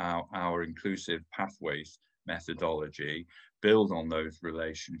depth our inclusive pathways methodology, build on those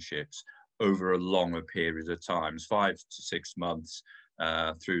relationships over a longer period of time. 5 to 6 months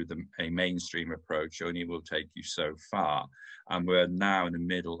through a mainstream approach only will take you so far, and we're now in the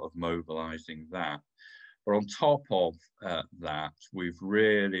middle of mobilizing that. But on top of that, we've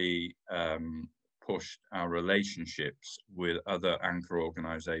really pushed our relationships with other anchor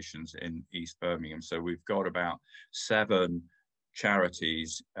organizations in East Birmingham. So we've got about 7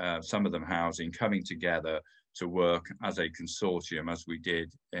 charities, some of them housing, coming together to work as a consortium, as we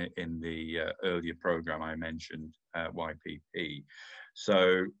did in the earlier program I mentioned, YPP.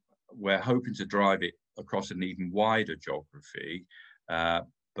 So we're hoping to drive it across an even wider geography,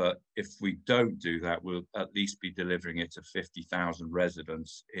 but if we don't do that, we'll at least be delivering it to 50,000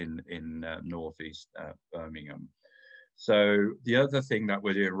 residents in northeast Birmingham. So the other thing that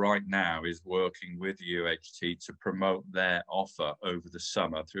we're doing right now is working with the UHT to promote their offer over the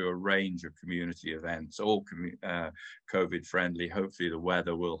summer through a range of community events, all COVID friendly. Hopefully the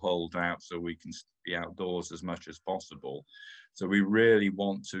weather will hold out so we can be outdoors as much as possible. So we really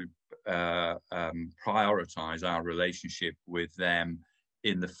want to prioritize our relationship with them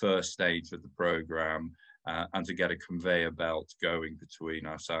in the first stage of the program, and to get a conveyor belt going between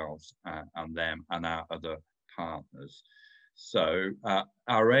ourselves and them and our other partners. So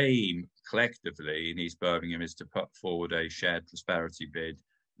our aim collectively in East Birmingham is to put forward a shared prosperity bid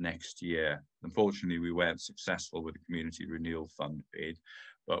next year. Unfortunately, we weren't successful with the Community Renewal Fund bid,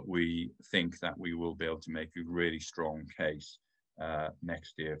 but we think that we will be able to make a really strong case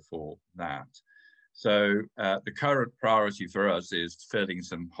next year for that. So the current priority for us is filling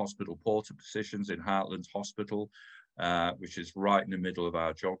some hospital porter positions in Heartland Hospital. which is right in the middle of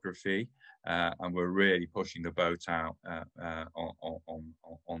our geography, and we're really pushing the boat out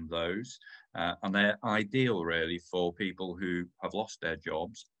on those. And they're ideal really for people who have lost their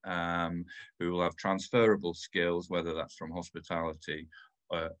jobs, who will have transferable skills, whether that's from hospitality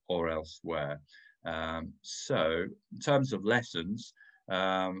or elsewhere. So in terms of lessons,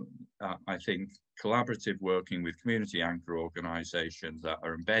 I think collaborative working with community anchor organisations that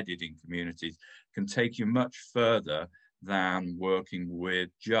are embedded in communities can take you much further than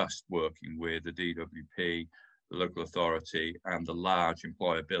just working with the DWP, the local authority, and the large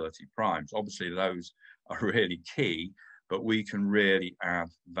employability primes. Obviously, those are really key, but we can really add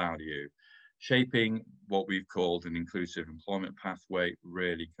value. Shaping what we've called an inclusive employment pathway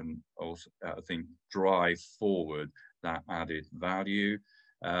really can also, I think, drive forward that added value.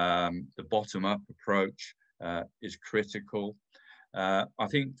 The bottom-up approach is critical. I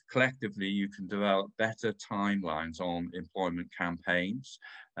think collectively you can develop better timelines on employment campaigns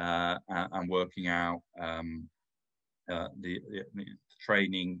and working out the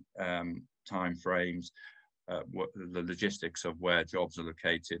training timeframes, the logistics of where jobs are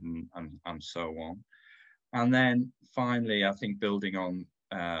located and so on. And then finally, I think building on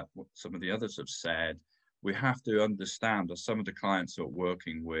what some of the others have said, we have to understand that some of the clients that we're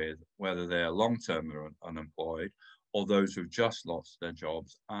working with, whether they're long-term or unemployed, or those who've just lost their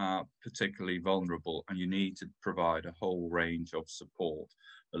jobs, are particularly vulnerable, and you need to provide a whole range of support,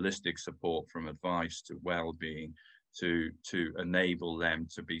 holistic support from advice to well-being, to enable them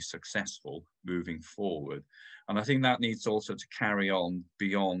to be successful moving forward. And I think that needs also to carry on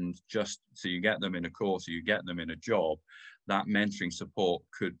beyond just, so you get them in a course, or you get them in a job. That mentoring support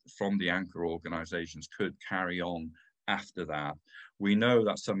from the anchor organisations could carry on after that. We know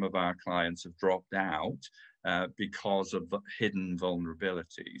that some of our clients have dropped out because of hidden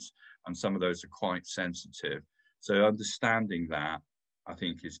vulnerabilities, and some of those are quite sensitive. So understanding that, I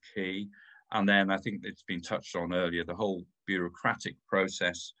think, is key. And then I think it's been touched on earlier, the whole bureaucratic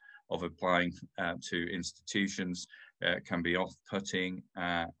process of applying to institutions can be off-putting,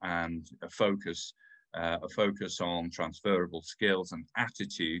 and a focus on transferable skills and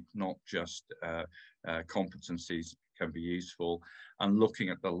attitude, not just competencies, can be useful. And looking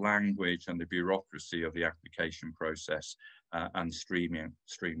at the language and the bureaucracy of the application process and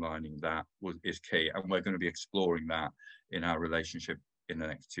streamlining that is key. And we're going to be exploring that in our relationship in the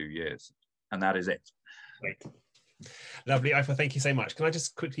next 2 years. And that is it. Great. Lovely, Ifor, thank you so much. Can I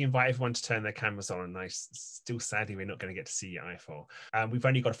just quickly invite everyone to turn their cameras on? And still sadly we're not going to get to see Ifor. We've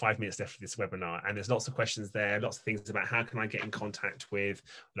only got 5 minutes left of this webinar, and there's lots of questions there, lots of things about how can I get in contact with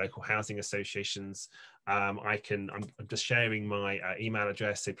local housing associations. I'm just sharing my email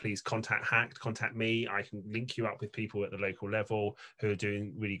address, so please contact HACT, contact me. I can link you up with people at the local level who are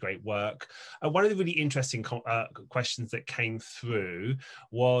doing really great work. One of the really interesting questions that came through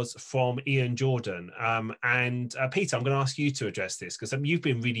was from Ian Jordan. And Peter, I'm going to ask you to address this, because you've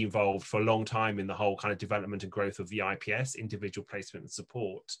been really involved for a long time in the whole kind of development and growth of the IPS, individual placement and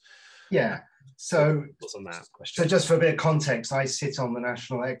support. Yeah, so what's on that question? So just for a bit of context, I sit on the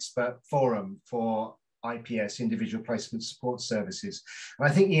National Expert Forum for IPS, Individual Placement Support Services. And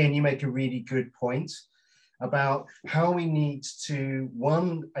I think, Ian, you make a really good point about how we need to,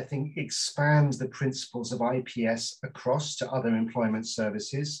 one, I think, expand the principles of IPS across to other employment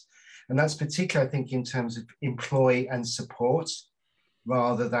services. And that's particularly, I think, in terms of employ and support,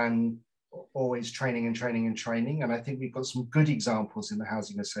 rather than always training and training and training. And I think we've got some good examples in the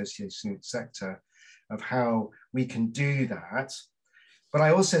housing association sector of how we can do that. But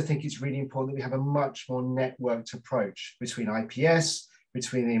I also think it's really important that we have a much more networked approach between IPS,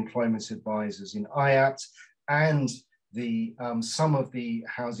 between the employment advisors in IACT, and the some of the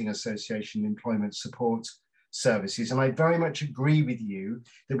housing association employment support services. And I very much agree with you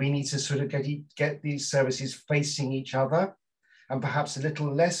that we need to sort of get these services facing each other, and perhaps a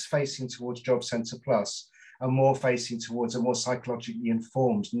little less facing towards Job Centre Plus, and more facing towards a more psychologically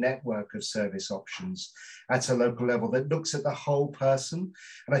informed network of service options at a local level that looks at the whole person.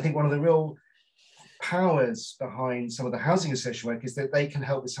 And I think one of the real powers behind some of the housing association work is that they can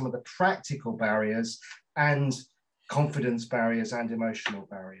help with some of the practical barriers and confidence barriers and emotional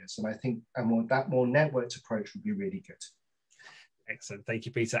barriers. And I think that more networked approach would be really good. Excellent, thank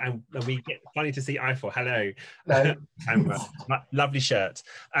you, Peter. And we get funny to see Ifor. Hello. Hello. Lovely shirt.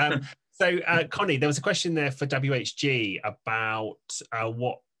 So, Connie, there was a question there for WHG about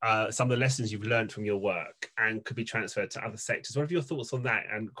what some of the lessons you've learned from your work and could be transferred to other sectors. What are your thoughts on that?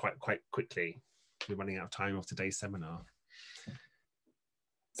 And quite quickly, we're running out of time of today's seminar.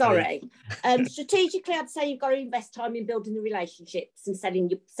 Sorry. Strategically, I'd say you've got to invest time in building the relationships and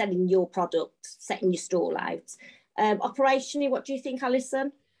selling your product, setting your stall out. Operationally, what do you think,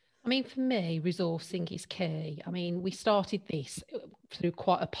 Alison? I mean, for me, resourcing is key. I mean, we started this through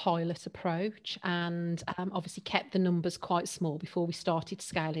quite a pilot approach and obviously kept the numbers quite small before we started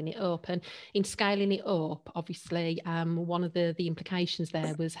scaling it up. And in scaling it up, obviously, one of the implications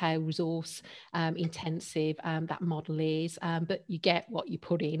there was how resource intensive that model is, but you get what you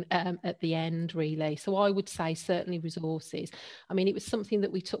put in at the end, really. So I would say certainly resources. I mean, it was something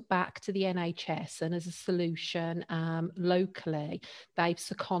that we took back to the NHS, and as a solution locally, they've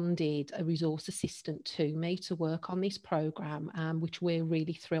seconded a resource assistant to me to work on this programme, which we're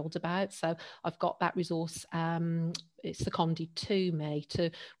really thrilled about. So I've got that resource seconded to me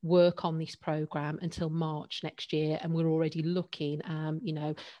to work on this programme until March next year, and we're already looking you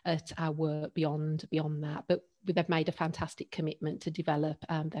know, at our work beyond that, but they've made a fantastic commitment to develop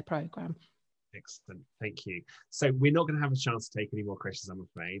their programme. Excellent, thank you. So we're not going to have a chance to take any more questions, I'm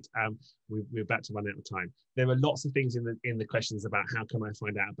afraid. We're about to run out of time. There are lots of things in the questions about how can I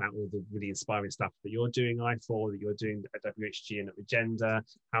find out about all the really inspiring stuff that you're doing, Ifor, that you're doing at WHG and at Regenda.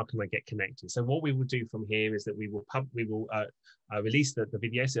 How can I get connected? So what we will do from here is that we will release the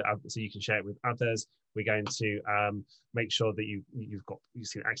video so you can share it with others. We're going to make sure that you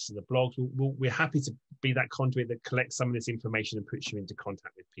see access to the blogs. We're happy to be that conduit that collects some of this information and puts you into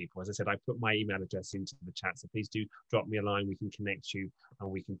contact with people. As I said, I put my email address into the chat, so please do drop me a line. We can connect you and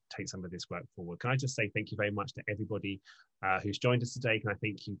we can take some of this work forward. Can I just say thank you very much to everybody who's joined us today? Can I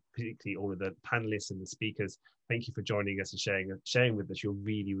thank you, particularly all of the panelists and the speakers. Thank you for joining us and sharing with us your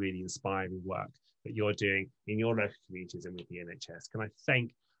really, really inspiring work that you're doing in your local communities and with the NHS. Can I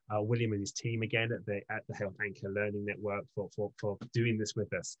thank William and his team again at the Health Anchor Learning Network for doing this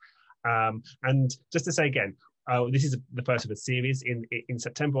with us. And just to say again, this is the first of a series. In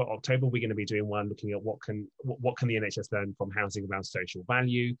September or October, we're going to be doing one looking at what can the NHS learn from housing around social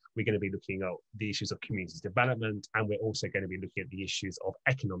value. We're going to be looking at the issues of community development, and we're also going to be looking at the issues of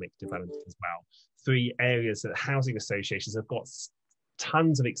economic development as well. 3 areas that housing associations have got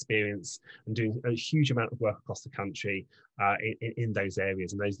tons of experience and doing a huge amount of work across the country in those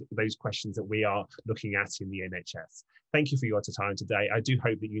areas, and those questions that we are looking at in the NHS. Thank you for your time today. I do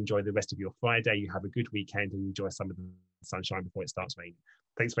hope that you enjoy the rest of your Friday, you have a good weekend and enjoy some of the sunshine before it starts raining.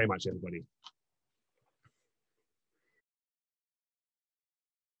 Thanks very much, everybody.